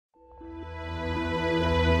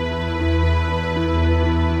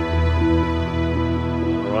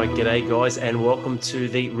G'day guys, and welcome to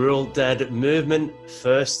the Real Dad Movement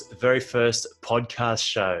very first podcast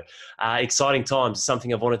show. Exciting times,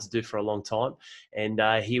 something I've wanted to do for a long time, and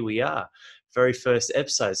here we are, very first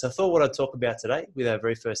episode. So I thought what I'd talk about today with our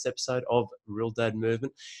very first episode of Real Dad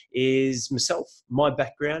Movement is myself, my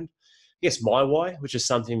background, I guess my why, which is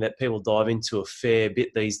something that people dive into a fair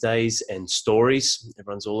bit these days, and stories.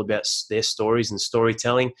 Everyone's all about their stories and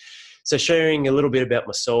storytelling. So sharing a little bit about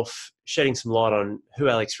myself, shedding some light on who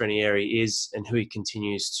Alex Ranieri is and who he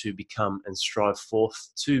continues to become and strive forth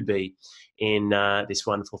to be in this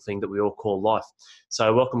wonderful thing that we all call life.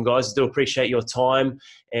 So welcome, guys. I do appreciate your time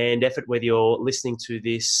and effort, whether you're listening to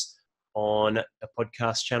this on a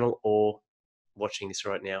podcast channel or watching this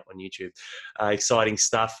right now on YouTube. Exciting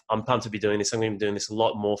stuff. I'm pumped to be doing this. I'm going to be doing this a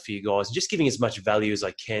lot more for you guys, just giving as much value as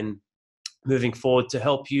I can moving forward to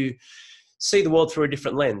help you see the world through a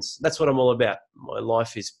different lens. That's what I'm all about. My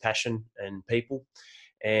life is passion and people,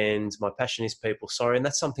 and my passion is people, and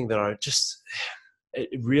that's something that it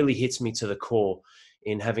really hits me to the core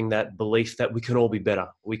in having that belief that we can all be better.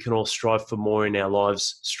 We can all strive for more in our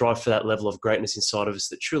lives, strive for that level of greatness inside of us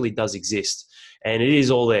that truly does exist. And it is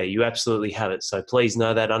all there. You absolutely have it. So please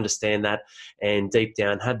know that, understand that, and deep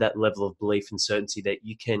down have that level of belief and certainty that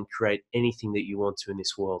you can create anything that you want to in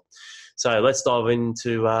this world. So let's dive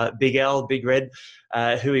into Big Al, Big Red,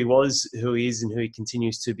 who he was, who he is, and who he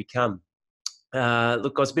continues to become.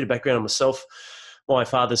 Look, guys, a bit of background on myself. My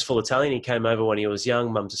father's full Italian. He came over when he was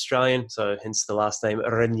young. Mum's Australian, so hence the last name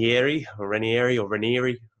Ranieri, Ranieri,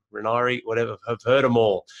 whatever. I've heard them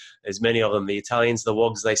all. There's many of them. The Italians, the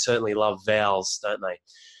Wogs, they certainly love vowels, don't they?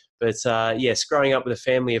 But yes, growing up with a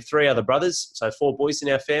family of 3 other brothers, so 4 boys in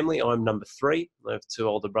our family. I'm number 3. I have 2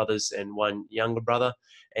 older brothers and 1 younger brother.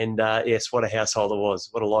 And yes, what a household it was.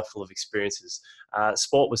 What a life full of experiences.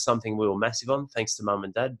 Sport was something we were massive on, thanks to Mum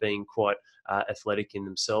and Dad being quite athletic in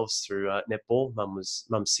themselves through netball. Mum's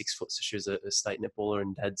 6 foot, so she was a state netballer,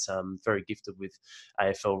 and Dad's very gifted with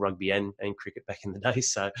AFL rugby and cricket back in the day.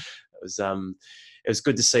 So it was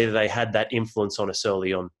good to see that they had that influence on us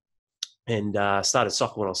early on. And started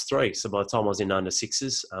soccer when I was 3. So by the time I was in under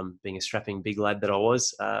 6s, being a strapping big lad that I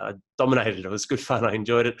was, I dominated it. It was good fun. I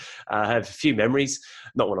enjoyed it. I have a few memories,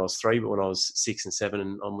 not when I was 3, but when I was 6 and 7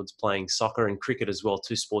 and onwards, playing soccer and cricket as well,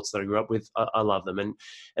 2 sports that I grew up with. I love them. And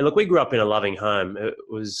look, we grew up in a loving home. It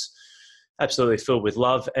was absolutely filled with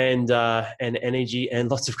love and energy,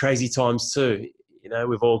 and lots of crazy times too. You know,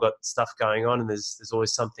 we've all got stuff going on, and there's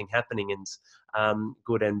always something happening, and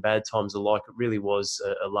good and bad times alike. It really was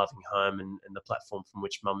a loving home, and the platform from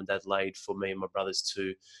which Mum and Dad laid for me and my brothers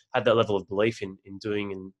to have that level of belief in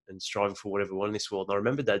doing and striving for whatever we want in this world. And I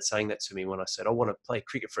remember Dad saying that to me when I said, I want to play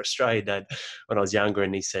cricket for Australia, Dad, when I was younger.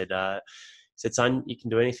 And he said, son, you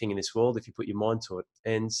can do anything in this world if you put your mind to it.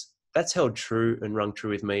 And that's held true and rung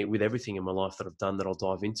true with me with everything in my life that I've done that I'll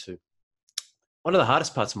dive into. One of the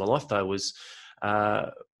hardest parts of my life, though, was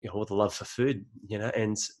with the love for food,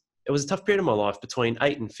 and it was a tough period of my life. Between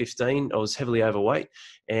 8 and 15, I was heavily overweight,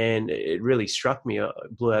 and it really struck me. I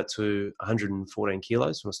blew out to 114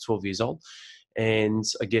 kilos when I was 12 years old. And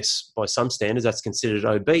I guess by some standards, that's considered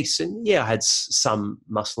obese. And yeah, I had some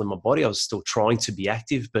muscle in my body. I was still trying to be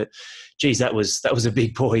active, but geez, that was a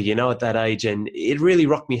big boy, at that age. And it really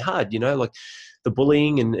rocked me hard, like the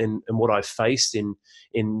bullying and what I faced in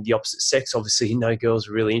the opposite sex. Obviously, no girls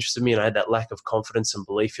were really interested in me, and I had that lack of confidence and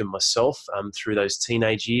belief in myself through those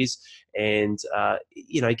teenage years. And,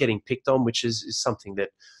 getting picked on, which is something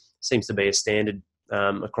that seems to be a standard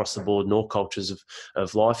across the board in all cultures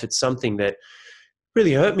of life. It's something that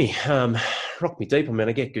really hurt me, rocked me deep. I mean,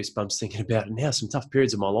 I get goosebumps thinking about it now, some tough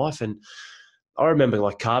periods of my life. And I remember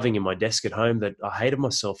carving in my desk at home that I hated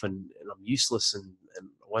myself and I'm useless and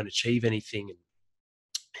I won't achieve anything. And,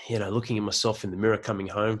 looking at myself in the mirror coming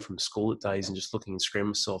home from school at days and just looking and screaming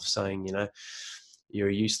myself saying, you're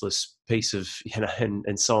a useless piece of,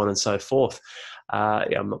 and so on and so forth.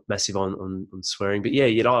 I'm not massive on swearing, but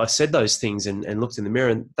yeah, I said those things and looked in the mirror,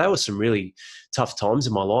 and that was some really tough times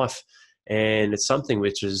in my life. And it's something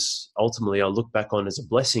which is ultimately I look back on as a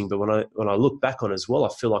blessing. But when I look back on it as well, I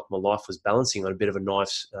feel like my life was balancing on a bit of a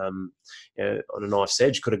knife's, on a knife's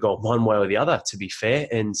edge. Could have gone one way or the other, to be fair.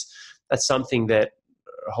 And that's something that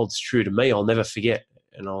holds true to me. I'll never forget,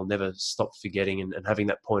 and I'll never stop forgetting and having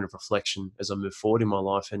that point of reflection as I move forward in my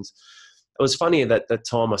life. And it was funny at that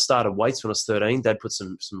time. I started weights when I was 13. Dad put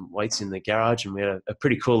some weights in the garage, and we had a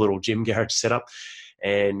pretty cool little gym garage set up,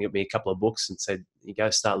 and got me a couple of books and said, you go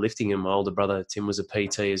start lifting. And my older brother Tim was a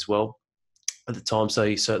PT as well. at the time, so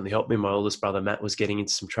he certainly helped me. My oldest brother Matt was getting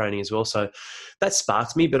into some training as well, so that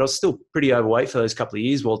sparked me. But I was still pretty overweight for those couple of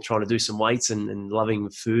years while trying to do some weights and loving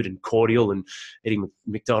food and cordial and eating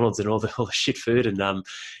McDonald's and all the shit food and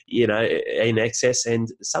in excess. And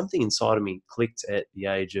something inside of me clicked at the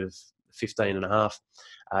age of 15 and a half,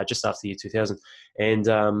 just after the year 2000, and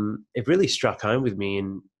it really struck home with me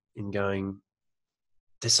in going,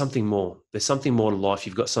 there's something more. There's something more to life.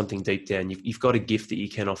 You've got something deep down. You've got a gift that you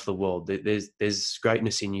can offer the world. There's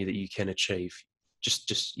greatness in you that you can achieve.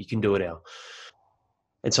 Just you can do it, Al.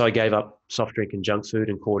 And so I gave up soft drink and junk food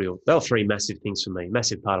and cordial. They were three massive things for me,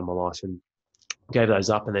 massive part of my life, and gave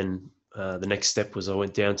those up. And then the next step was I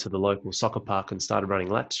went down to the local soccer park and started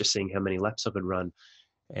running laps, just seeing how many laps I could run.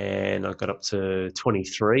 And I got up to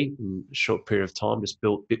 23 in a short period of time, just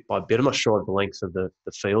built bit by bit. I'm not sure of the length of the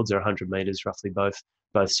fields. They're 100 metres roughly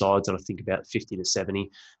both sides, and I think about 50 to 70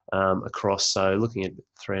 across. So looking at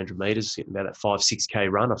 300 metres, getting about that 5-6K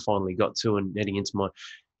run I finally got to, and heading into my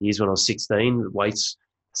years when I was 16, weights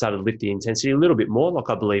started to lift the intensity a little bit more. Like,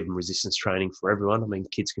 I believe in resistance training for everyone. I mean,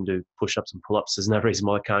 kids can do push-ups and pull-ups. There's no reason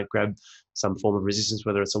why I can't grab some form of resistance,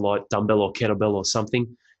 whether it's a light dumbbell or kettlebell or something.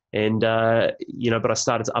 And, but I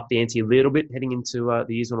started to up the ante a little bit heading into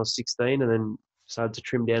the years when I was 16, and then started to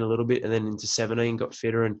trim down a little bit, and then into 17, got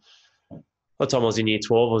fitter. And by the time I was in year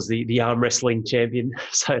 12, I was the arm wrestling champion,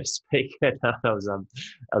 so to speak. And, that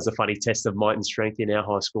was a funny test of might and strength in our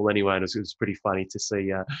high school anyway. And it was pretty funny to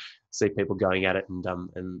see people going at it and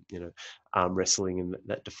arm wrestling, and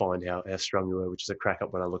that defined how strong we were, which is a crack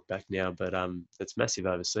up when I look back now. But it's massive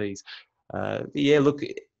overseas. Look,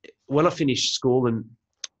 when I finished school, and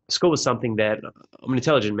school was something that I'm an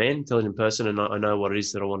intelligent man, intelligent person, and I know what it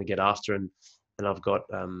is that I want to get after, and I've got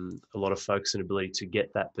a lot of focus and ability to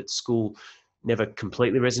get that. But school never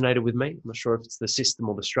completely resonated with me. I'm not sure if it's the system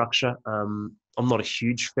or the structure. I'm not a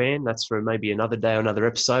huge fan. That's for maybe another day or another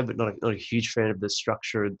episode, but not a huge fan of the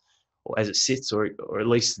structure or as it sits, or at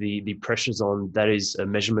least the pressures on that is a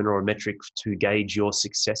measurement or a metric to gauge your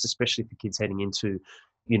success, especially for kids heading into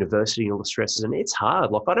university and all the stresses. And it's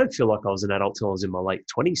hard. Like, I don't feel like I was an adult till I was in my late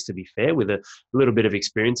 20s, to be fair, with a little bit of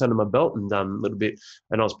experience under my belt and a little bit,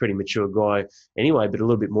 and I was a pretty mature guy anyway, but a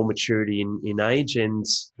little bit more maturity in age. And,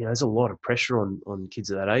 there's a lot of pressure on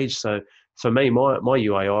kids at that age. So for me, my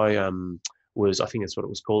UAI was, I think that's what it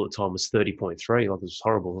was called at the time, was 30.3. Like, it was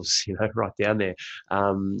horrible. It was, right down there.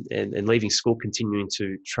 And leaving school, continuing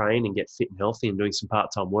to train and get fit and healthy and doing some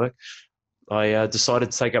part-time work, I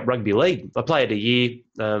decided to take up rugby league. I played a year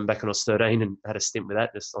back when I was 13 and had a stint with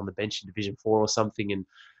that, just on the bench in Division 4 or something. And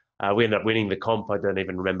we ended up winning the comp. I don't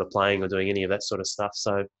even remember playing or doing any of that sort of stuff.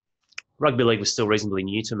 So rugby league was still reasonably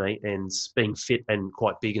new to me, and being fit and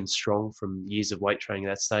quite big and strong from years of weight training at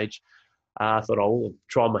that stage, I thought I'll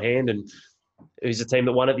try my hand. And it was a team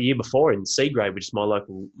that won it the year before in C grade, which is my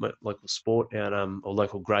local sport out, or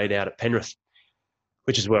local grade out at Penrith,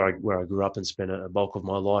 which is where I grew up and spent a bulk of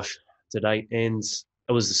my life to date. And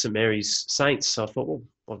it was the St Mary's Saints. So I thought, well,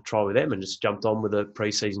 I'll try with them, and just jumped on with a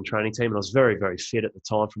pre-season training team. And I was very, very fit at the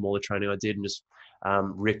time from all the training I did, and just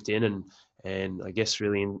ripped in and I guess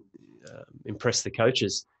really impressed the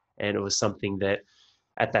coaches. And it was something that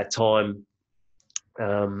at that time,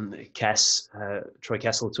 Troy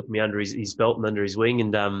Castle took me under his belt and under his wing,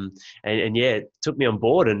 and took me on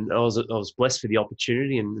board, and I was blessed for the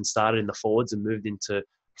opportunity, and started in the forwards and moved into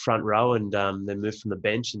front row, and then moved from the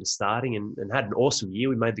bench into starting, and had an awesome year.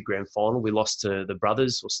 We made the grand final. We lost to the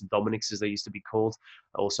Brothers, or St Dominics as they used to be called,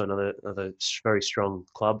 also another very strong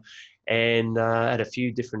club, and had a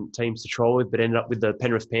few different teams to try with, but ended up with the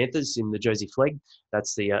Penrith Panthers in the Jersey Flegg.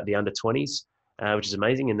 That's the under 20s. Which is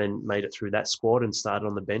amazing, and then made it through that squad and started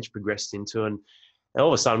on the bench, progressed into, and all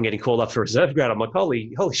of a sudden I'm getting called up for reserve grade. I'm like,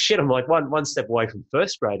 holy shit, I'm like one step away from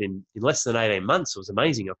first grade in less than 18 months. It was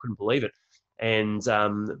amazing. I couldn't believe it. And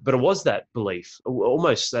but it was that belief,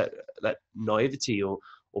 almost that naivety, or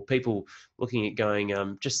people looking at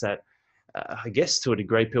going, just that, I guess to a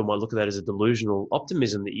degree, people might look at that as a delusional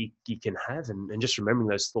optimism that you can have, and just remembering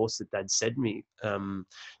those thoughts that Dad said to me,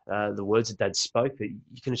 the words that Dad spoke, that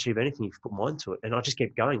you can achieve anything if you put mind to it. And I just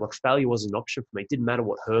kept going. Like, failure wasn't an option for me. It didn't matter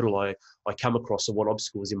what hurdle I come across or what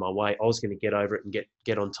obstacle was in my way. I was going to get over it and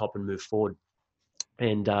get on top and move forward.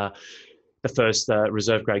 And the first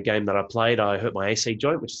reserve grade game that I played, I hurt my AC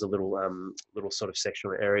joint, which is a little sort of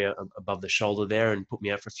sectional area above the shoulder there, and put me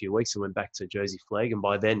out for a few weeks, and went back to Jersey Flegg. And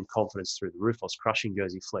by then, confidence through the roof. I was crushing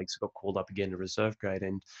Jersey Flegg, so got called up again to reserve grade.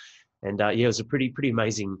 And it was a pretty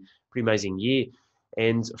amazing year.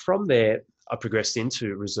 And from there, I progressed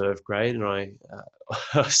into reserve grade, and it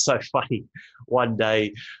was so funny. One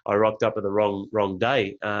day I rocked up at the wrong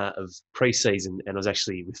day of preseason, and I was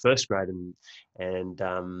actually with first grade, and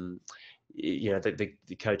the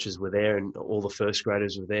coaches were there, and all the first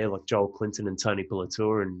graders were there, like Joel Clinton and Tony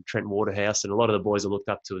Pilatur and Trent Waterhouse, and a lot of the boys I looked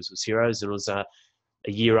up to as heroes. And it was a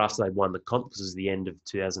year after they'd won the comp, because it was the end of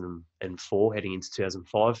 2004, heading into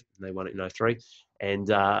 2005, and they won it in 03.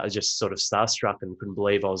 And I was just sort of starstruck and couldn't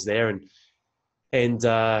believe I was there. And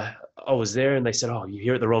I was there, and they said, "Oh, you're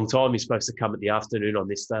here at the wrong time. You're supposed to come at the afternoon on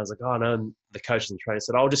this day." I was like, "Oh, no." And the coach and the trainer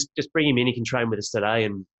said, "Oh, just bring him in. He can train with us today."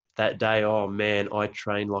 And that day, oh, man, I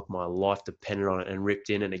trained like my life depended on it, and ripped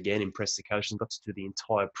in, and again, impressed the coach, and got to do the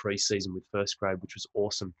entire preseason with first grade, which was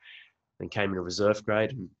awesome. Then came into reserve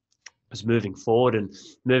grade and was moving forward and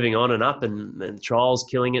moving on and up, and trials,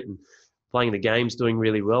 killing it, and playing the games, doing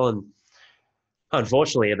really well. And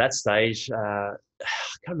unfortunately, at that stage, I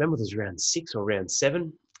can't remember if it was round 6 or round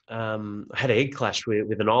 7. I had a head clash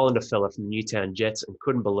with an Islander fella from the Newtown Jets, and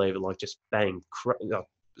couldn't believe it. Like, just bang,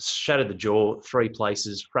 shattered the jaw 3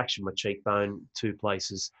 places, fractured my cheekbone 2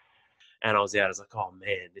 places, and I was out. I was like, "Oh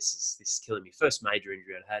man, this is killing me." First major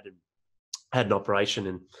injury I'd had, and had an operation,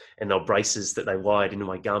 and there were braces that they wired into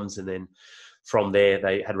my gums, and then from there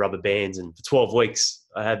they had rubber bands, and for 12 weeks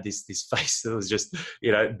I had this face that was just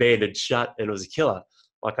banded shut, and it was a killer.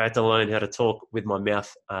 Like, I had to learn how to talk with my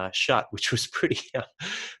mouth shut, which was pretty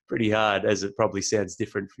hard, as it probably sounds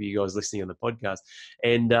different for you guys listening on the podcast.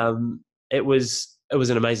 And it was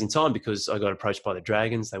an amazing time, because I got approached by the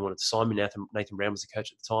Dragons. They wanted to sign me. Nathan Brown was the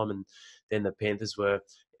coach at the time, and then the Panthers were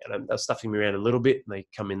they were stuffing me around a little bit, and they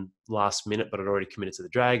come in last minute, but I'd already committed to the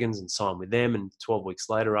Dragons and signed with them. And 12 weeks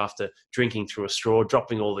later, after drinking through a straw,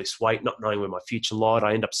 dropping all this weight, not knowing where my future lied, I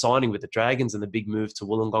ended up signing with the Dragons, and the big move to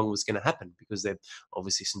Wollongong was going to happen, because they're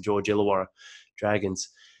obviously St George Illawarra Dragons.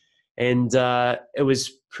 And it was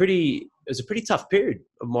a pretty tough period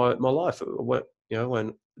of my life.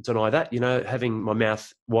 When deny that, having my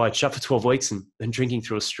mouth wide shut for 12 weeks and drinking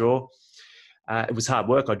through a straw. It was hard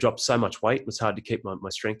work. I dropped so much weight. It was hard to keep my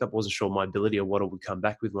strength up. I wasn't sure my ability or what I would come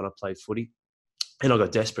back with when I played footy. And I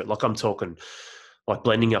got desperate. Like, I'm talking like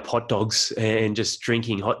blending up hot dogs and just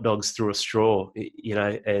drinking hot dogs through a straw,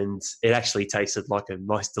 and it actually tasted like a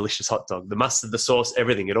nice, delicious hot dog. The mustard, the sauce,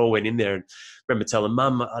 everything, it all went in there. And I remember telling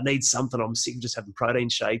Mum, "I need something. I'm sick of just having protein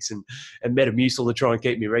shakes and Metamucil to try and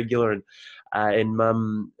keep me regular." And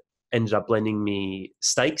Mum ended up blending me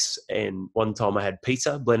steaks, and one time I had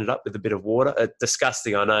pizza blended up with a bit of water.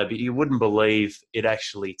 Disgusting, I know, but you wouldn't believe it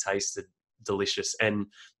actually tasted delicious. And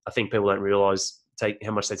I think people don't realise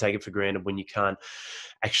how much they take it for granted when you can't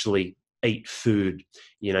actually eat food.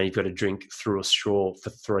 You've got to drink through a straw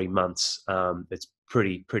for 3 months. It's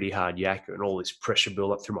pretty hard yak, and all this pressure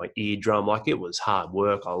build up through my eardrum. Like, it was hard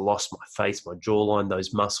work. I lost my face, my jawline,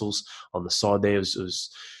 those muscles on the side there. It was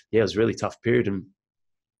a really tough period. And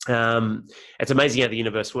it's amazing how the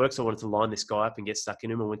universe works. I wanted to line this guy up and get stuck in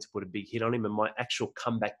him. I went to put a big hit on him, and my actual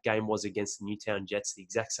comeback game was against the Newtown Jets. The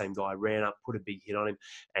exact same guy ran up, put a big hit on him,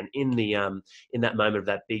 and in that moment of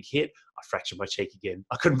that big hit, I fractured my cheek again.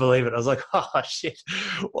 I couldn't believe it. I was like, "Oh shit,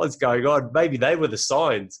 what's going on?" Maybe they were the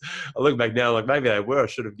signs. I look back now, like, maybe they were. I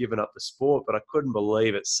should have given up the sport, but I couldn't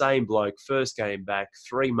believe it. Same bloke, first game back,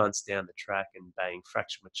 3 months down the track, and bang,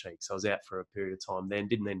 fractured my cheek. So I was out for a period of time. Then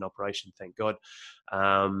didn't need an operation, thank God.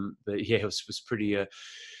 But yeah, it was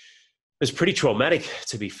pretty traumatic,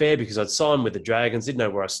 to be fair, because I'd signed with the Dragons, didn't know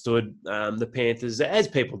where I stood. The Panthers, as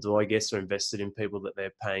people do, I guess, are invested in people that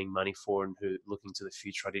they're paying money for and who looking to the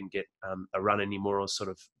future. I didn't get a run anymore. I was sort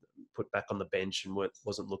of put back on the bench and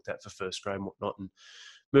wasn't looked at for first grade and whatnot. And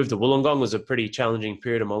moved to Wollongong. Was a pretty challenging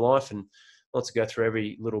period of my life, and not to go through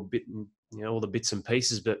every little bit and all the bits and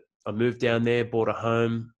pieces, but I moved down there, bought a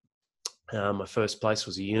home. My first place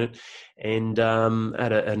was a unit, and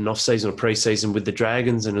had an off-season or pre-season with the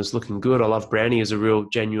Dragons, and it was looking good. I love Brownie. He was a real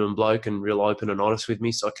genuine bloke and real open and honest with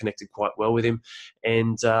me, so I connected quite well with him.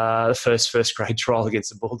 And the first grade trial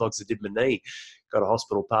against the Bulldogs, I did my knee, got a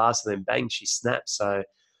hospital pass, and then bang, she snapped. So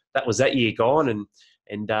that was that year gone, and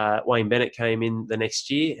Wayne Bennett came in the next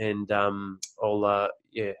year, and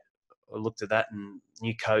I looked at that, and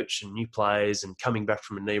new coach and new players and coming back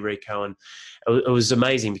from a knee reco. And it was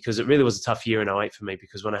amazing, because it really was a tough year in 08 for me,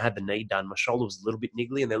 because when I had the knee done, my shoulder was a little bit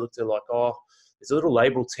niggly, and they looked at it like, "Oh, there's a little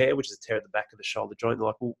labral tear," which is a tear at the back of the shoulder joint. They're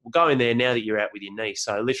like, "We'll go in there now that you're out with your knee."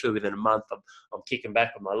 So literally within a month, I'm kicking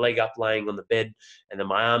back with my leg up, laying on the bed, and then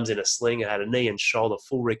my arms in a sling. I had a knee and shoulder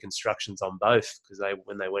full reconstructions on both, because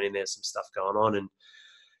when they went in there, some stuff going on. And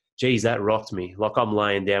geez, that rocked me. Like, I'm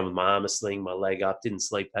laying down with my arm a sling, my leg up. Didn't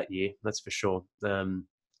sleep that year, that's for sure.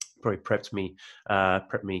 Probably prepped me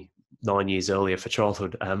 9 years earlier for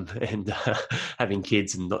childhood, and having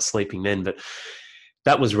kids and not sleeping then. But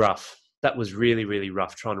that was rough. That was really, really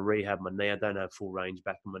rough trying to rehab my knee. I don't have full range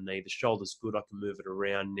back on my knee. The shoulder's good. I can move it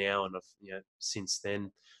around now. And I've, since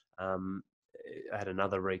then, um, I had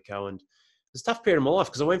another Rico, and it was a tough period of my life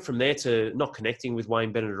because I went from there to not connecting with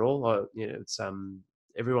Wayne Bennett at all. It's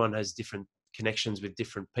everyone has different connections with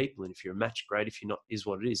different people, and if you're a match, great. If you're not, is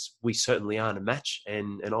what it is. We certainly aren't a match,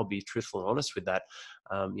 and I'll be truthful and honest with that.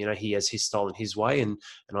 He has his style and his way, and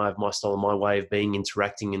I have my style and my way of being,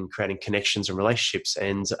 interacting and creating connections and relationships.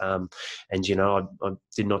 And I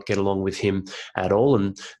did not get along with him at all,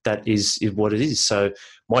 and that is what it is. So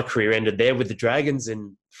my career ended there with the Dragons,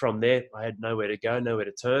 and from there I had nowhere to go, nowhere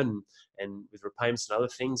to turn. And with repayments and other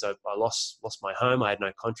things, I lost my home. I had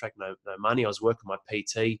no contract, no money. I was working my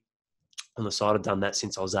PT on the side. I'd done that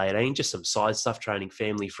since I was 18, just some side stuff, training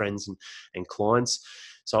family, friends and clients.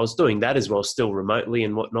 So I was doing that as well, still remotely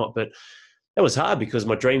and whatnot. But that was hard because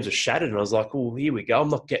my dreams were shattered, and I was like, oh, here we go. I'm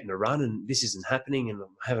not getting a run, and this isn't happening, and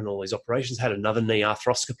I'm having all these operations. Had another knee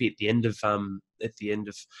arthroscopy at the end of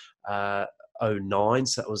 '09.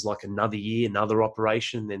 So that was like another year, another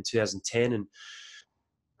operation. Then 2010, and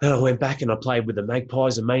then I went back and I played with the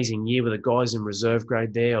Magpies. Amazing year with the guys in reserve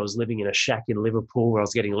grade there. I was living in a shack in Liverpool where I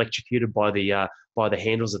was getting electrocuted by the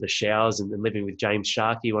handles of the showers, and living with James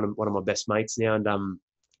Sharkey, one of my best mates now. And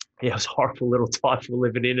it was a horrible little type for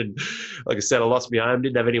living in. And like I said, I lost my home,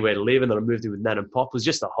 didn't have anywhere to live. And then I moved in with Nan and Pop. It was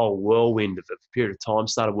just a whole whirlwind of a period of time.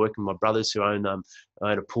 Started working with my brothers who own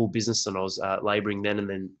a pool business, and I was labouring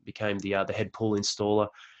then became the head pool installer.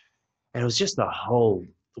 And it was just a whole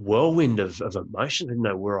whirlwind of emotion. I didn't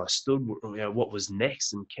know where I stood, what was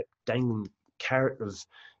next, and kept dangling the carrot of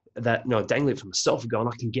that, dangling it for myself, going,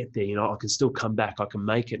 I can get there, I can still come back, I can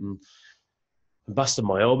make it. And I busted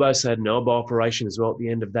my elbow, so I had an elbow operation as well at the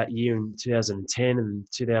end of that year in 2010. And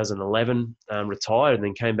 2011, retired, and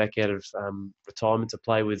then came back out of retirement to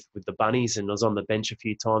play with the Bunnies. And I was on the bench a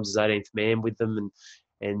few times as 18th man with them,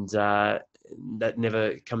 and that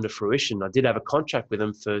never come to fruition. I did have a contract with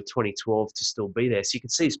them for 2012 to still be there. So you can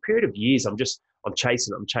see this period of years, I'm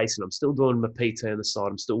chasing. I'm still doing my PT on the side.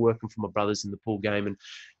 I'm still working for my brothers in the pool game.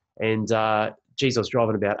 And I was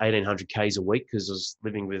driving about 1,800 Ks a week because I was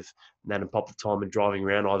living with Nan and Pop at the time and driving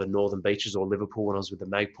around either Northern Beaches or Liverpool when I was with the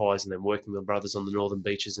Magpies, and then working with my brothers on the Northern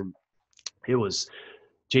Beaches. And it was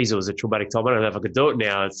a traumatic time. I don't know if I could do it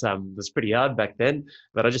now. It was pretty hard back then,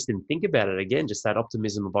 but I just didn't think about it again. Just that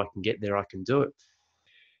optimism, if I can get there, I can do it.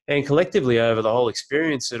 And collectively over the whole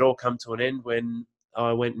experience, it all come to an end when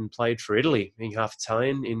I went and played for Italy, being half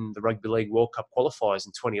Italian, in the Rugby League World Cup qualifiers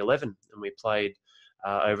in 2011. And we played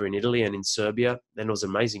over in Italy and in Serbia. And it was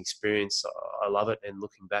an amazing experience. I love it. And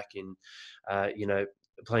looking back in,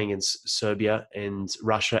 playing in Serbia and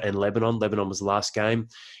Russia and Lebanon. Lebanon was the last game.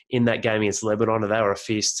 In that game against Lebanon, they were a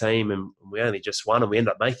fierce team, and we only just won, and we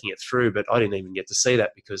ended up making it through. But I didn't even get to see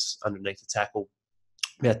that because underneath the tackle,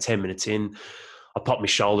 about 10 minutes in, I popped my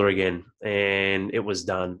shoulder again, and it was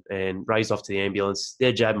done. And raised off to the ambulance.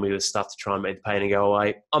 They're jabbing me with stuff to try and make the pain go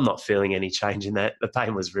away. I'm not feeling any change in that. The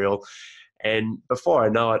pain was real. And before I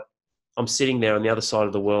know it, I'm sitting there on the other side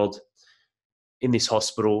of the world in this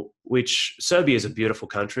hospital, which Serbia is a beautiful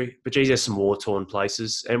country, but geez, there's some war-torn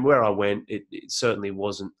places. And where I went, it certainly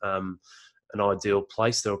wasn't an ideal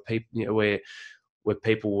place. There were people, where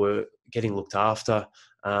people were getting looked after,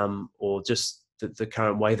 or just the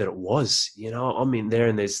current way that it was. I'm in there,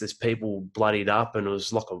 and there's people bloodied up, and it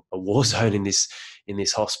was like a war zone in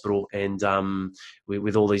this hospital, and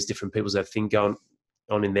with all these different people's that thing going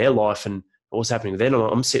on in their life, and what was happening with them.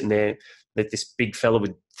 I'm sitting there, with this big fella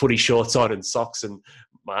with footy shorts on and socks, and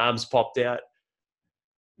my arms popped out.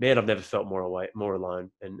 Man, I've never felt more alone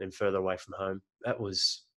and further away from home. That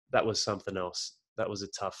was something else. That was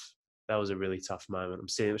a really tough moment. I'm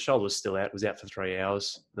sitting, the shoulder was still out. It was out for 3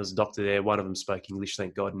 hours. There was a doctor there. One of them spoke English,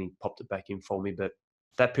 thank God, and he popped it back in for me. But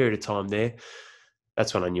that period of time there,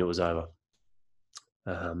 that's when I knew it was over.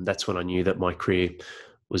 That's when I knew that my career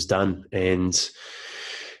was done. And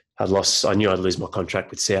I knew I'd lose my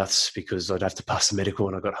contract with Souths because I'd have to pass the medical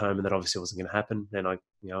when I got home, and that obviously wasn't going to happen. And I,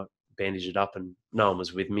 bandaged it up, and no one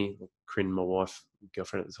was with me. Corinne, my wife,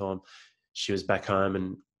 girlfriend at the time, she was back home,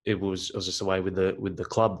 and I was just away with the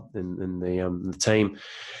club and the team.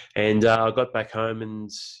 And I got back home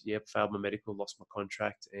and failed my medical, lost my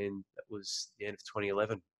contract, and that was the end of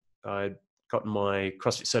 2011. I'd gotten my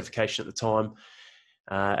CrossFit certification at the time.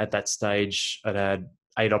 At that stage, I'd had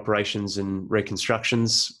 8 operations and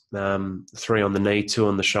reconstructions, 3 on the knee, 2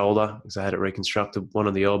 on the shoulder, because I had it reconstructed, 1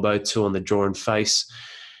 on the elbow, 2 on the jaw and face.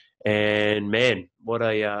 And what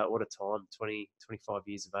a time, 25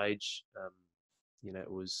 years of age.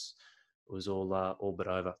 It was was all but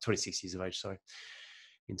over. 26 years of age, sorry,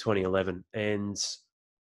 in 2011. And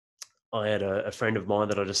I had a friend of mine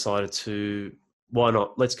that I decided to, why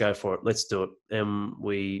not? Let's go for it. Let's do it. And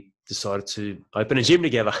we decided to open a gym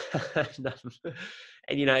together.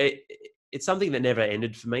 And, you know, it's something that never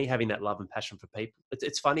ended for me, having that love and passion for people.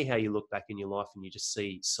 It's funny how you look back in your life and you just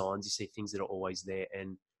see signs, you see things that are always there.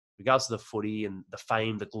 And regardless of the footy and the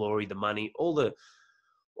fame, the glory, the money, all the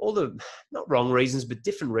not wrong reasons, but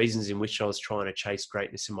different reasons in which I was trying to chase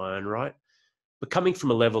greatness in my own right. But coming from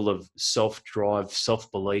a level of self-drive,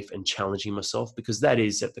 self-belief and challenging myself, because that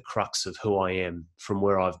is at the crux of who I am, from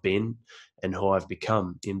where I've been and who I've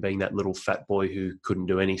become, in being that little fat boy who couldn't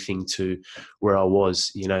do anything to where I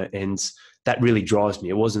was, you know, and that really drives me.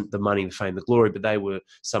 It wasn't the money, the fame, the glory, but they were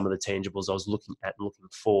some of the tangibles I was looking at and looking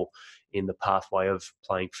for in the pathway of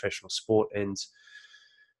playing professional sport. And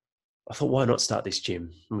I thought, why not start this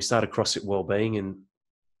gym? And we started CrossFit Wellbeing, and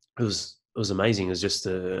it was amazing. It was just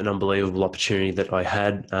an unbelievable opportunity that I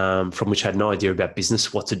had, from which I had no idea about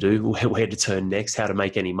business, what to do, where to turn next, how to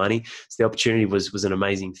make any money. So the opportunity was an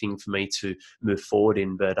amazing thing for me to move forward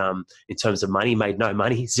in. But in terms of money, made no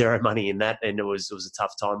money, zero money in that, and it was a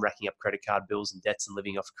tough time, racking up credit card bills and debts and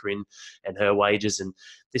living off Corinne and her wages. And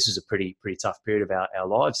this was a pretty tough period of our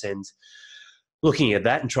lives. And looking at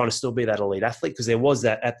that and trying to still be that elite athlete, because there was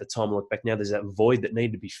that at the time. I look back now, there's that void that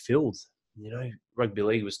needed to be filled. You know, rugby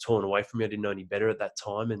league was torn away from me. I didn't know any better at that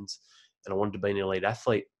time, and I wanted to be an elite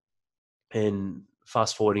athlete. And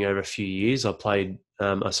fast forwarding over a few years, I played.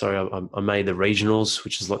 I made the regionals,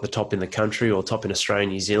 which is like the top in the country or top in Australia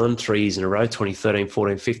and New Zealand, 3 years in a row, 2013,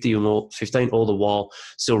 14, 15, all the while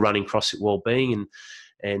still running CrossFit Wellbeing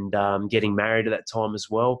and getting married at that time as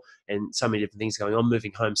well, and so many different things going on,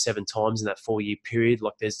 moving home 7 times in that 4-year period.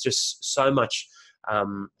 Like, there's just so much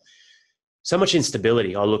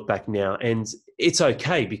instability. I look back now, and it's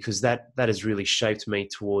okay, because that has really shaped me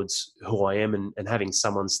towards who I am, and having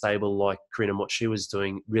someone stable like Corinne and what she was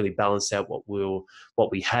doing really balanced out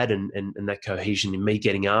what we had, and that cohesion in me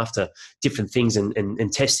getting after different things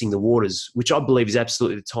and testing the waters, which I believe is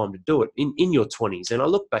absolutely the time to do it in your 20s. And I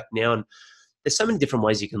look back now, and there's so many different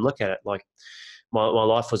ways you can look at it. Like, my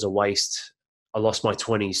life was a waste. I lost my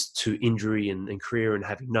 20s to injury and career, and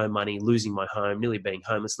having no money, losing my home, nearly being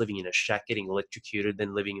homeless, living in a shack, getting electrocuted,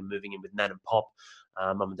 then living and moving in with Nan and Pop.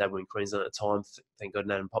 Mum and Dad were in Queensland at the time. Thank God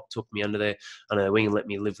Nan and Pop took me under their wing and let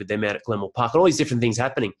me live with them out at Glenmore Park. And all these different things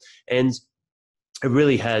happening. And it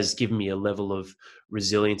really has given me a level of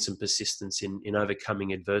resilience and persistence in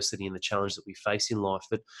overcoming adversity and the challenge that we face in life.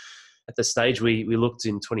 But at the stage, we looked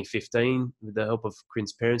in 2015 with the help of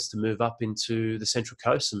Corinne's parents to move up into the Central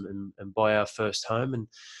Coast and buy our first home. And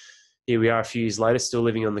here we are a few years later, still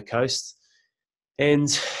living on the coast. And,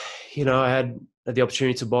 you know, I had the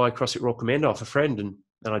opportunity to buy CrossFit Royal Commando off a friend, and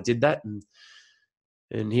I did that.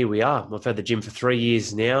 And here we are. I've had the gym for 3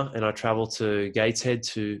 years now, and I travel to Gateshead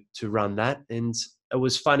to run that. And it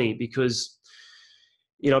was funny because,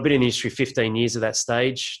 you know, I've been in the industry 15 years at that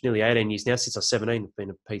stage, nearly 18 years now, since I was 17, I've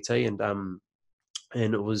been a PT,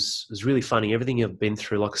 and it was really funny. Everything I've been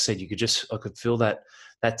through, like I said, I could feel that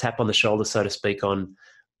tap on the shoulder, so to speak, on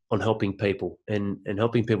helping people and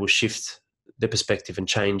helping people shift their perspective and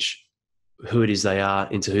change who it is they are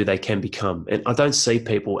into who they can become. And I don't see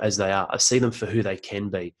people as they are. I see them for who they can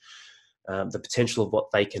be, the potential of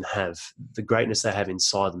what they can have, the greatness they have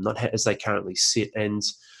inside them, not as they currently sit. And,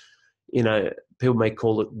 you know, people may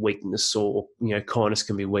call it weakness, or, you know, kindness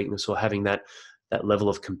can be weakness, or having that level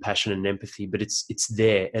of compassion and empathy, but it's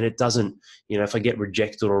there. And it doesn't, you know, if I get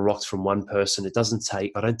rejected or rocked from one person,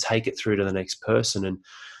 I don't take it through to the next person. And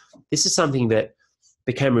this is something that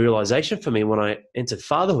became a realization for me when I entered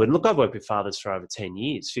fatherhood. And look, I've worked with fathers for over 10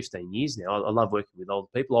 years, 15 years now. I love working with older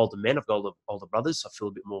people, older men. I've got older brothers, so I feel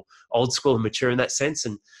a bit more old school and mature in that sense.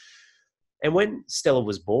 And when Stella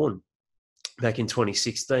was born, back in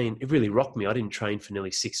 2016, it really rocked me. I didn't train for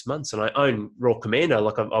nearly 6 months, and I own Raw Commando.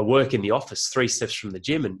 Like, I work in the office 3 steps from the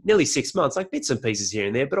gym, and nearly 6 months, like bits and pieces here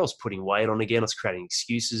and there, but I was putting weight on again. I was creating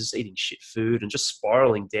excuses, eating shit food, and just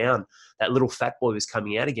spiraling down. That little fat boy was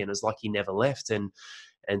coming out again. It was like he never left, and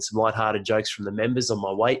some lighthearted jokes from the members on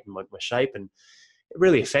my weight and my shape, and it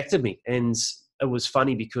really affected me. And it was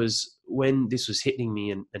funny because when this was hitting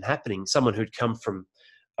me and happening, someone who'd come from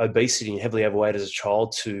obesity and heavily overweight as a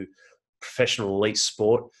child to professional elite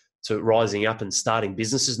sport, to rising up and starting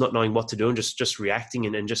businesses, not knowing what to do, and just reacting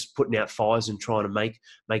and just putting out fires and trying to make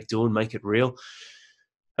do and make it real.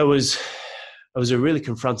 It was a really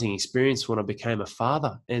confronting experience when I became a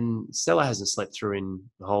father. And Stella hasn't slept through in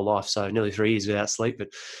the whole life, so nearly 3 years without sleep. But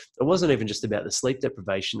it wasn't even just about the sleep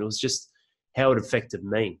deprivation. It was just how it affected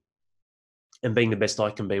me. and being the best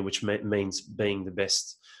I can be, which means being the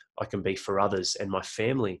best I can be for others and my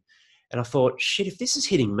family. And I thought, shit, if this is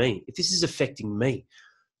hitting me, if this is affecting me,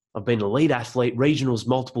 I've been an elite athlete, regionals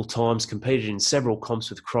multiple times, competed in several comps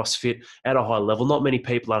with CrossFit at a high level. Not many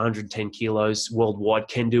people at 110 kilos worldwide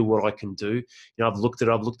can do what I can do. I've looked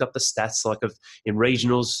up the stats. Like in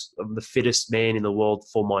regionals, I'm the fittest man in the world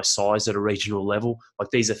for my size at a regional level. Like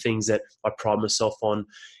these are things that I pride myself on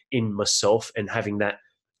in myself, and having that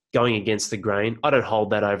going against the grain. I don't hold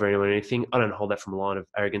that over anyone or anything. I don't hold that from a line of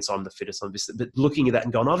arrogance. I'm the fittest. But looking at that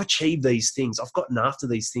and going, I've achieved these things. I've gotten after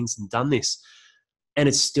these things and done this. And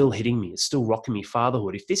it's still hitting me. It's still rocking me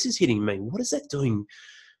fatherhood. If this is hitting me, what is that doing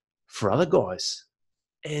for other guys?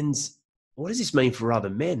 And what does this mean for other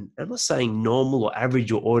men? I'm not saying normal or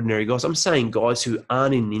average or ordinary guys. I'm saying guys who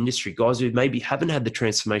aren't in the industry, guys who maybe haven't had the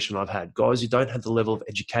transformation I've had, guys who don't have the level of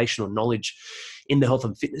education or knowledge in the health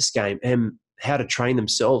and fitness game, and how to train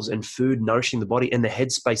themselves, and food, nourishing the body, and the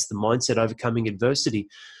headspace, the mindset, overcoming adversity.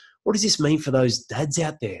 What does this mean for those dads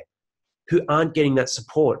out there who aren't getting that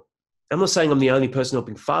support? I'm not saying I'm the only person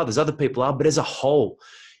helping fathers. Other people are, but as a whole,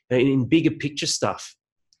 in bigger picture stuff,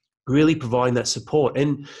 really providing that support.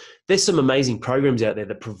 And there's some amazing programs out there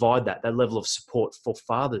that provide that level of support for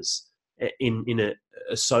fathers in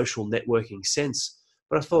a social networking sense.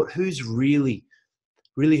 But I thought, who's really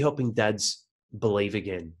helping dads believe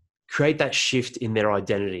again, create that shift in their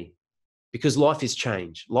identity? Because life is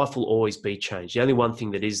change. Life will always be change. The only one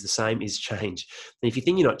thing that is the same is change. And if you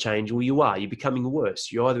think you're not changing, well, you are. You're becoming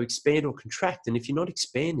worse. You either expand or contract. And if you're not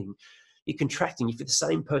expanding, you're contracting. If you're the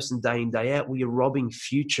same person day in, day out, well, you're robbing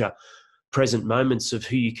future present moments of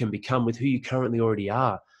who you can become with who you currently already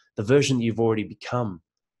are, the version that you've already become.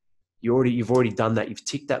 You've already done that. You've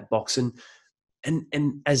ticked that box. And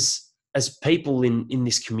as people in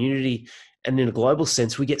this community, and in a global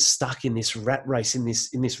sense, we get stuck in this rat race, in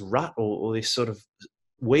this rut, or this sort of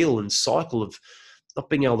wheel and cycle of not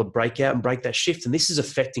being able to break out and break that shift. And this is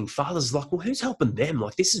affecting fathers. Like, well, who's helping them?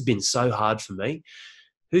 Like, this has been so hard for me.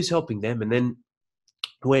 Who's helping them? And then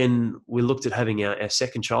when we looked at having our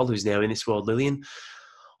second child, who's now in this world, Lillian,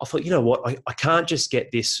 I thought, you know what? I can't just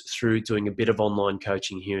get this through doing a bit of online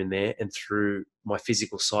coaching here and there, and through my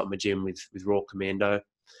physical site, my gym with Raw Commando.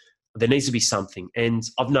 There needs to be something. And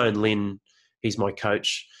I've known Lynn. He's my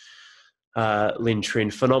coach, Lynn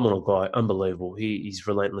Trin, phenomenal guy, unbelievable. He's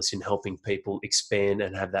relentless in helping people expand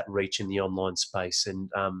and have that reach in the online space.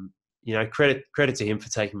 And, credit to him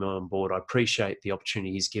for taking me on board. I appreciate the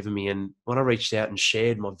opportunity he's given me. And when I reached out and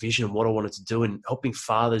shared my vision of what I wanted to do, and helping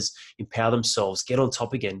fathers empower themselves, get on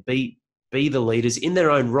top again, be the leaders in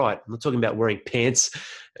their own right. I'm not talking about wearing pants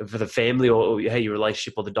for the family or how your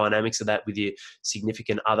relationship or the dynamics of that with your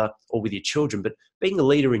significant other or with your children, but being a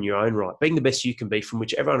leader in your own right, being the best you can be from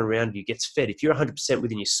which everyone around you gets fed. If you're 100%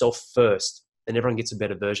 within yourself first, then everyone gets a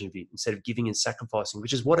better version of you, instead of giving and sacrificing,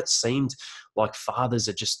 which is what it seemed like fathers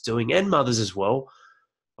are just doing, and mothers as well.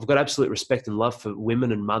 I've got absolute respect and love for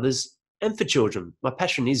women and mothers, and for children. My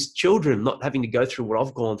passion is children, not having to go through what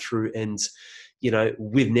I've gone through. And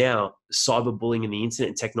with now cyberbullying and the internet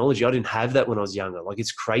and technology, I didn't have that when I was younger. Like,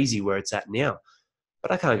 it's crazy where it's at now.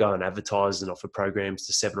 But I can't go and advertise and offer programs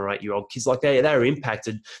to 7 or 8 year old kids. Like, they are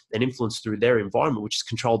impacted and influenced through their environment, which is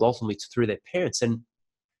controlled ultimately through their parents. And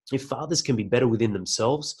if fathers can be better within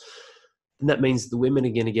themselves, then that means the women are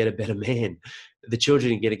going to get a better man. The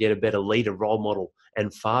children are going to get a better leader, role model,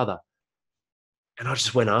 and father. And I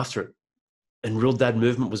just went after it. And Real Dad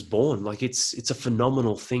Movement was born. Like, it's a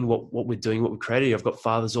phenomenal thing, what we're doing, what we've created. I've got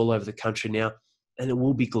fathers all over the country now, and it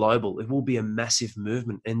will be global. It will be a massive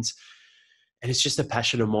movement. And it's just a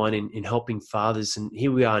passion of mine in helping fathers. And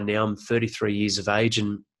here we are now, I'm 33 years of age,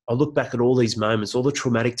 and I look back at all these moments, all the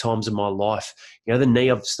traumatic times in my life. The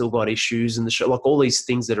knee, I've still got issues, and like all these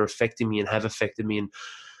things that are affecting me and have affected me, and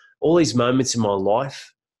all these moments in my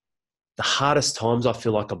life, the hardest times I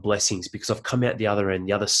feel like are blessings, because I've come out the other end,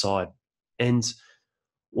 the other side. And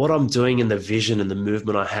what I'm doing and the vision and the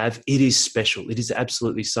movement I have, it is special. It is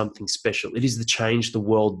absolutely something special. It is the change the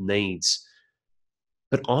world needs.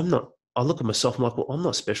 But I'm not. I look at myself, I'm like, well, I'm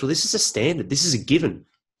not special. This is a standard. This is a given.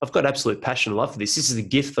 I've got absolute passion and love for this. This is a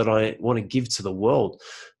gift that I want to give to the world.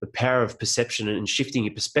 The power of perception and shifting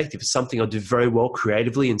your perspective is something I do very well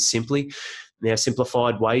creatively and simply. Now,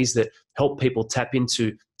 simplified ways that help people tap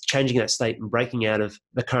into changing that state and breaking out of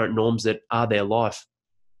the current norms that are their life.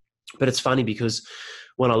 But it's funny, because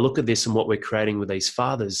when I look at this and what we're creating with these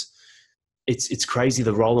fathers, it's crazy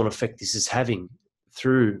the role and effect this is having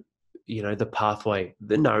through, the pathway,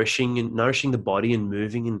 the nourishing the body and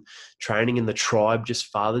moving and training in the tribe, just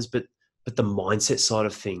fathers, but the mindset side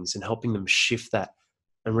of things and helping them shift that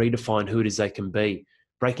and redefine who it is they can be,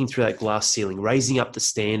 breaking through that glass ceiling, raising up the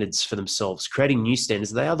standards for themselves, creating new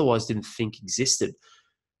standards they otherwise didn't think existed,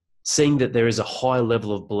 seeing that there is a high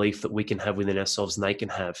level of belief that we can have within ourselves and they can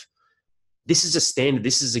have. This is a standard.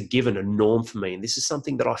 This is a given, a norm for me. And this is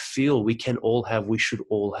something that I feel we can all have, we should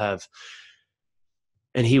all have.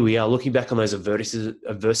 And here we are, looking back on those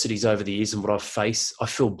adversities over the years and what I've faced, I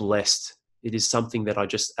feel blessed. It is something that I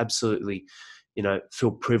just absolutely,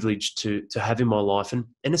 feel privileged to have in my life. And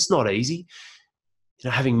it's not easy,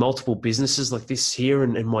 having multiple businesses like this here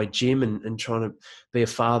and my gym and trying to be a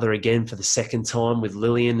father again for the second time with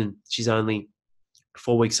Lillian. And she's only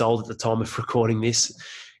 4 weeks old at the time of recording this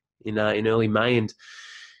in early May. And,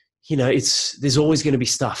 there's always going to be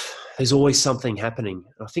stuff. There's always something happening.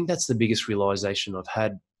 And I think that's the biggest realization I've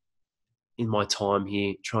had in my time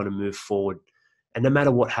here trying to move forward. And no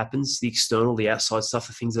matter what happens, the external, the outside stuff,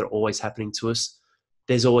 the things that are always happening to us,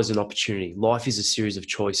 there's always an opportunity. Life is a series of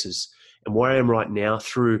choices. And where I am right now,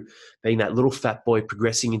 through being that little fat boy,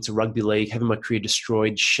 progressing into rugby league, having my career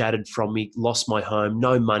destroyed, shattered from me, lost my home,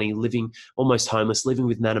 no money, living almost homeless, living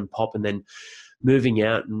with Nan and Pop, and then moving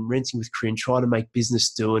out and renting with Corinne, trying to make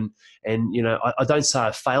business do. And I don't say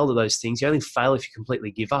I failed at those things. You only fail if you completely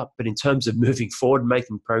give up. But in terms of moving forward,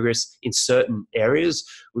 making progress in certain areas,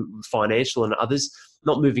 financial and others,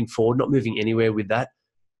 not moving forward, not moving anywhere with that.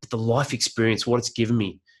 But the life experience, what it's given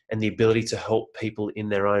me, and the ability to help people in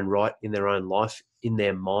their own right, in their own life, in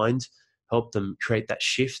their mind, help them create that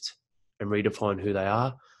shift and redefine who they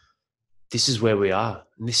are. This is where we are,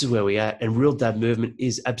 and this is where we are. And Real Dad Movement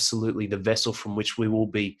is absolutely the vessel from which we will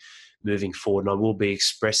be moving forward. And I will be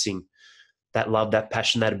expressing that love, that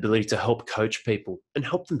passion, that ability to help coach people and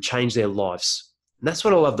help them change their lives. And that's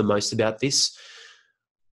what I love the most about this.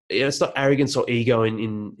 It's not arrogance or ego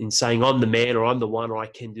in saying I'm the man or I'm the one or I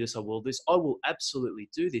can do this, I will do this. I will absolutely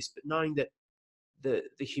do this, but knowing that the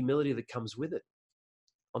humility that comes with it.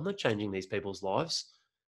 I'm not changing these people's lives.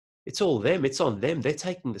 It's all them. It's on them. They're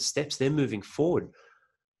taking the steps. They're moving forward.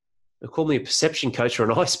 They call me a perception coach or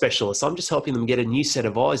an eye specialist. I'm just helping them get a new set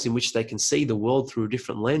of eyes in which they can see the world through a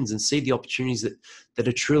different lens and see the opportunities that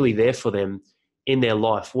are truly there for them in their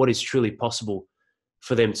life, what is truly possible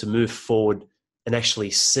for them to move forward and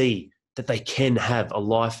actually see that they can have a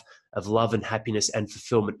life of love and happiness and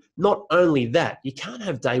fulfillment. Not only that, you can't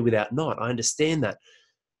have day without night. I understand that.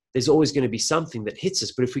 There's always going to be something that hits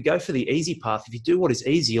us. But if we go for the easy path, if you do what is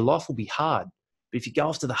easy, your life will be hard. But if you go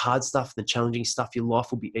after the hard stuff, the challenging stuff, your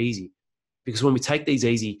life will be easy. Because when we take these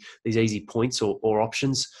easy points or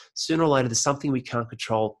options, sooner or later, there's something we can't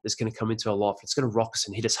control that's going to come into our life. It's going to rock us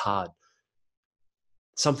and hit us hard.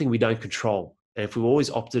 Something we don't control. And if we've always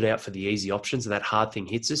opted out for the easy options and that hard thing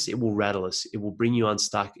hits us, it will rattle us. It will bring you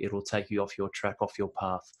unstuck. It will take you off your track, off your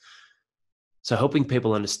path. So helping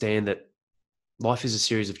people understand that life is a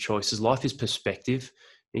series of choices. Life is perspective.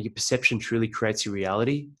 And your perception truly creates your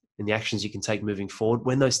reality and the actions you can take moving forward.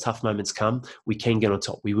 When those tough moments come, we can get on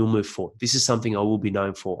top. We will move forward. This is something I will be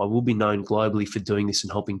known for. I will be known globally for doing this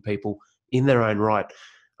and helping people in their own right.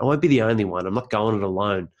 I won't be the only one. I'm not going it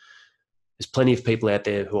alone. There's plenty of people out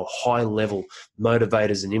there who are high-level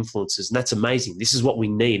motivators and influencers, and that's amazing. This is what we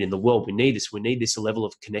need in the world. We need this. We need this level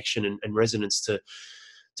of connection and resonance to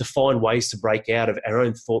find ways to break out of our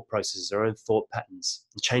own thought processes, our own thought patterns,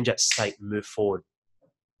 and change that state and move forward.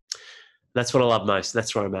 That's what I love most.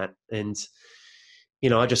 That's where I'm at. And,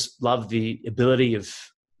 I just love the ability of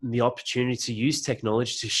the opportunity to use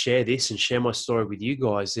technology to share this and share my story with you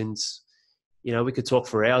guys. And, we could talk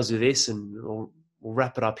for hours of this and we'll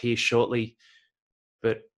wrap it up here shortly.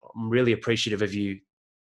 But I'm really appreciative of you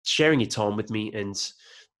sharing your time with me and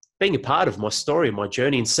being a part of my story, my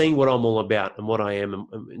journey, and seeing what I'm all about and what I am.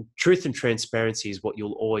 And truth and transparency is what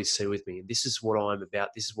you'll always see with me. And this is what I'm about.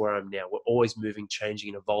 This is where I'm now. We're always moving,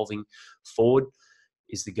 changing, and evolving. Forward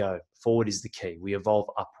is the go. Forward is the key. We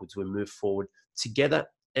evolve upwards. We move forward together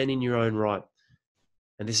and in your own right.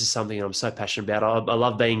 And this is something I'm so passionate about. I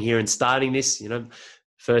love being here and starting this,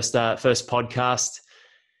 first podcast.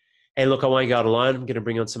 And look, I won't go it alone. I'm going to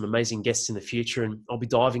bring on some amazing guests in the future, and I'll be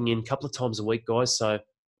diving in a couple of times a week, guys. So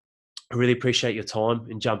I really appreciate your time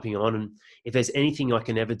and jumping on. And if there's anything I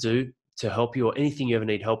can ever do to help you or anything you ever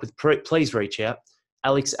need help with, please reach out,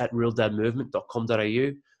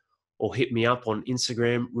 alex@realdadmovement.com.au, or hit me up on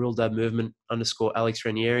Instagram, realdadmovement_Alex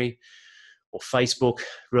Ranieri, or Facebook,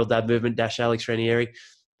 realdadmovement-Alex Ranieri.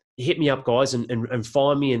 Hit me up, guys, and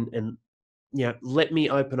find me and let me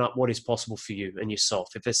open up what is possible for you and yourself.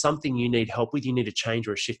 If there's something you need help with, you need a change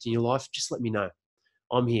or a shift in your life, just let me know.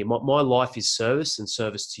 I'm here. My life is service and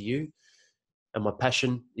service to you. And my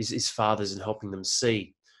passion is fathers and helping them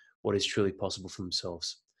see what is truly possible for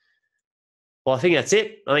themselves. Well, I think that's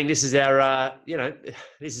it. I think this is our,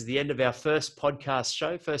 this is the end of our first podcast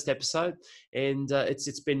show, first episode, and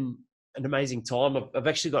it's been an amazing time. I've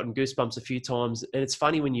actually gotten goosebumps a few times, and it's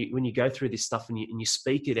funny when you go through this stuff and you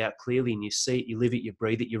speak it out clearly and you see it, you live it, you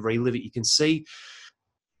breathe it, you relive it. You can see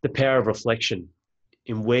the power of reflection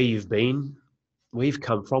in where you've been, where you've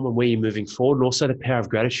come from, and where you're moving forward, and also the power of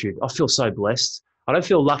gratitude. I feel so blessed. I don't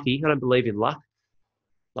feel lucky. I don't believe in luck.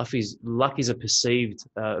 Luck is a perceived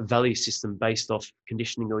value system based off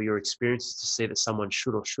conditioning or your experiences to see that someone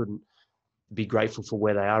should or shouldn't be grateful for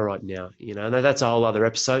where they are right now. And that's a whole other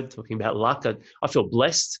episode talking about luck. I feel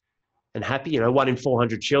blessed and happy. 1 in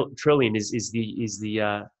 400 trillion is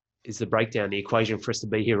the breakdown, the equation for us to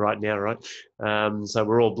be here right now, right? So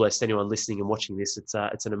we're all blessed. Anyone listening and watching this, it's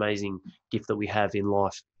an amazing gift that we have in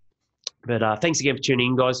life. But thanks again for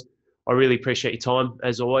tuning in, guys. I really appreciate your time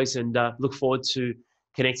as always, and look forward to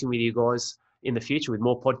connecting with you guys in the future with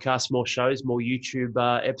more podcasts, more shows, more YouTube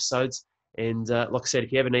episodes. And like I said,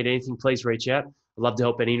 if you ever need anything, please reach out. I'd love to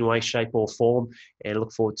help in any way, shape, or form. And I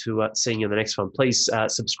look forward to seeing you in the next one. Please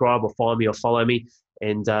subscribe or follow me or follow me.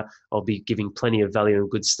 And I'll be giving plenty of value and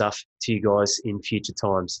good stuff to you guys in future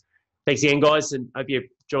times. Thanks again, guys. And hope you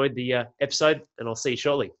enjoyed the episode. And I'll see you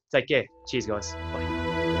shortly. Take care. Cheers, guys. Bye.